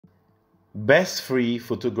Best free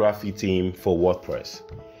photography theme for WordPress.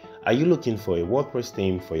 Are you looking for a WordPress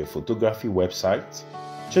theme for your photography website?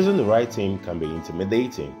 Choosing the right theme can be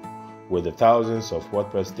intimidating with the thousands of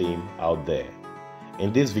WordPress themes out there.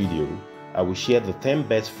 In this video, I will share the 10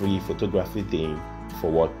 best free photography theme for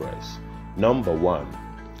WordPress. Number 1.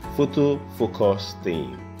 PhotoFocus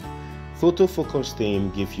theme. PhotoFocus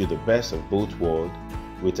theme gives you the best of both worlds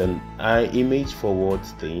with an image forward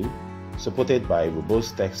theme supported by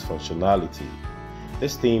robust text functionality.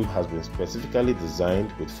 This theme has been specifically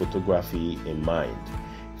designed with photography in mind.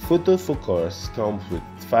 PhotoFocus comes with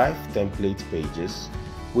 5 template pages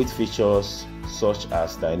with features such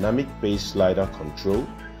as dynamic page slider control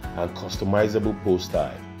and customizable post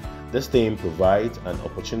style. This theme provides an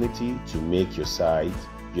opportunity to make your site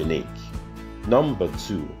unique. Number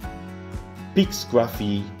 2.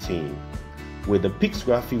 Pixgraphy theme. With the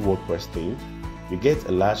Pixgraphy WordPress theme, you get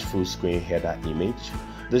a large full screen header image.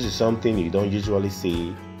 This is something you don't usually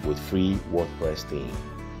see with free WordPress theme.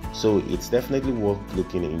 So it's definitely worth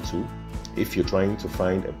looking into if you're trying to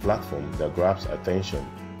find a platform that grabs attention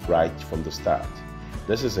right from the start.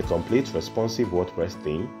 This is a complete responsive WordPress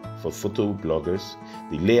theme for photo bloggers.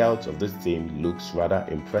 The layout of this theme looks rather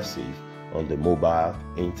impressive on the mobile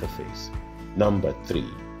interface. Number 3.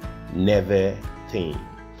 Neve theme.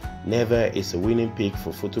 Neve is a winning pick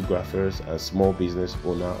for photographers and small business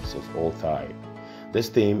owners of all types. This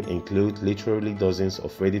theme includes literally dozens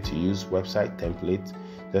of ready-to-use website templates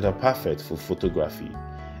that are perfect for photography.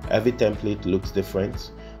 Every template looks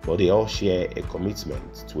different, but they all share a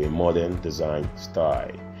commitment to a modern design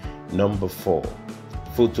style. Number 4.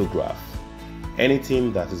 Photograph. Any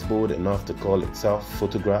team that is bold enough to call itself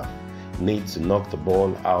Photograph needs to knock the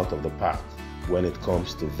ball out of the park when it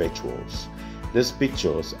comes to visuals. These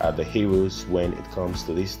pictures are the heroes when it comes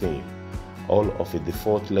to this theme. All of the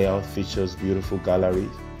default layout features beautiful galleries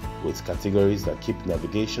with categories that keep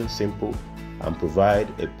navigation simple and provide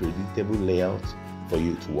a predictable layout for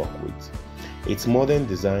you to work with. Its modern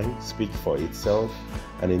design speaks for itself,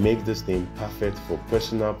 and it makes this theme perfect for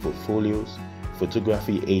personal portfolios,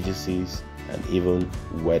 photography agencies, and even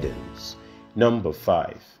weddings. Number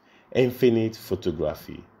 5. Infinite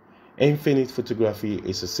Photography. Infinite Photography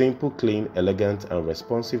is a simple, clean, elegant, and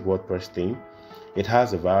responsive WordPress theme. It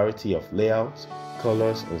has a variety of layouts,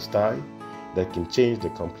 colors, and style that can change the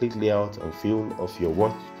complete layout and feel of your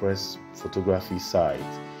WordPress photography site.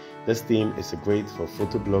 This theme is great for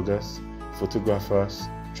photo bloggers, photographers,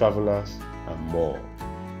 travelers, and more.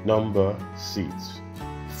 Number 6.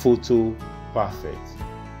 PhotoPerfect.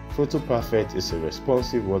 PhotoPerfect is a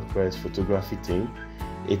responsive WordPress photography theme.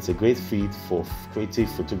 It's a great fit for creative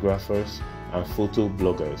photographers and photo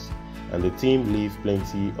bloggers, and the theme leaves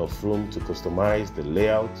plenty of room to customize the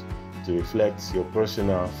layout to reflect your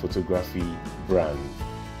personal photography brand.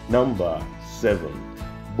 Number 7.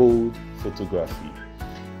 Bold Photography.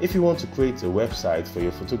 If you want to create a website for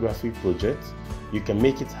your photography project, you can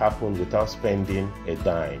make it happen without spending a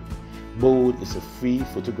dime. Bold is a free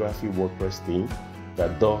photography WordPress theme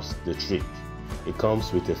that does the trick. It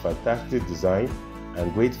comes with a fantastic design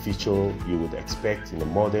and great feature you would expect in a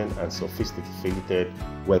modern and sophisticated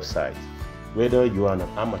website. Whether you are an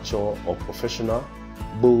amateur or professional,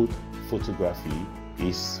 Bold Photography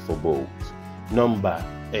is for both. Number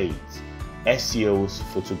 8. SEOs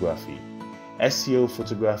Photography. SEO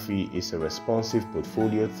Photography is a responsive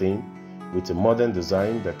portfolio theme with a modern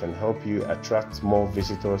design that can help you attract more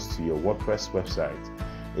visitors to your WordPress website.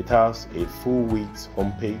 It has a full-width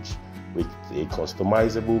homepage with a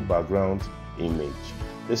customizable background image.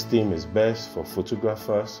 This theme is best for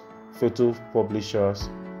photographers, photo publishers,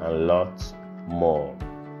 and lots more.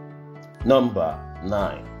 Number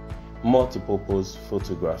 9. Multipurpose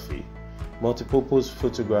Photography. Multipurpose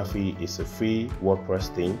Photography is a free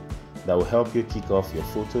WordPress theme that will help you kick off your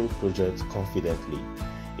photo project confidently.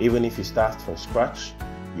 Even if you start from scratch,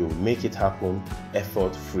 you will make it happen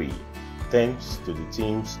effort-free. Thanks to the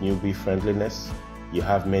theme's newbie friendliness, you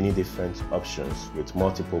have many different options with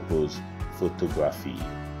Multipurpose Photography.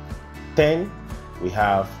 10. We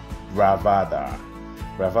have Bravada.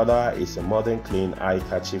 Bravada is a modern, clean,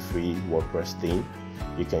 eye-catchy free WordPress theme.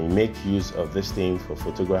 You can make use of this theme for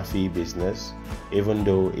photography business. Even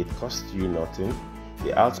though it costs you nothing,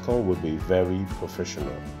 the outcome will be very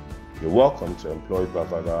professional. You're welcome to employ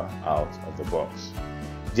Bravada out of the box.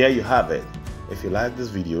 There you have it. If you like this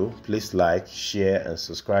video, please like, share, and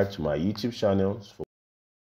subscribe to my YouTube channel for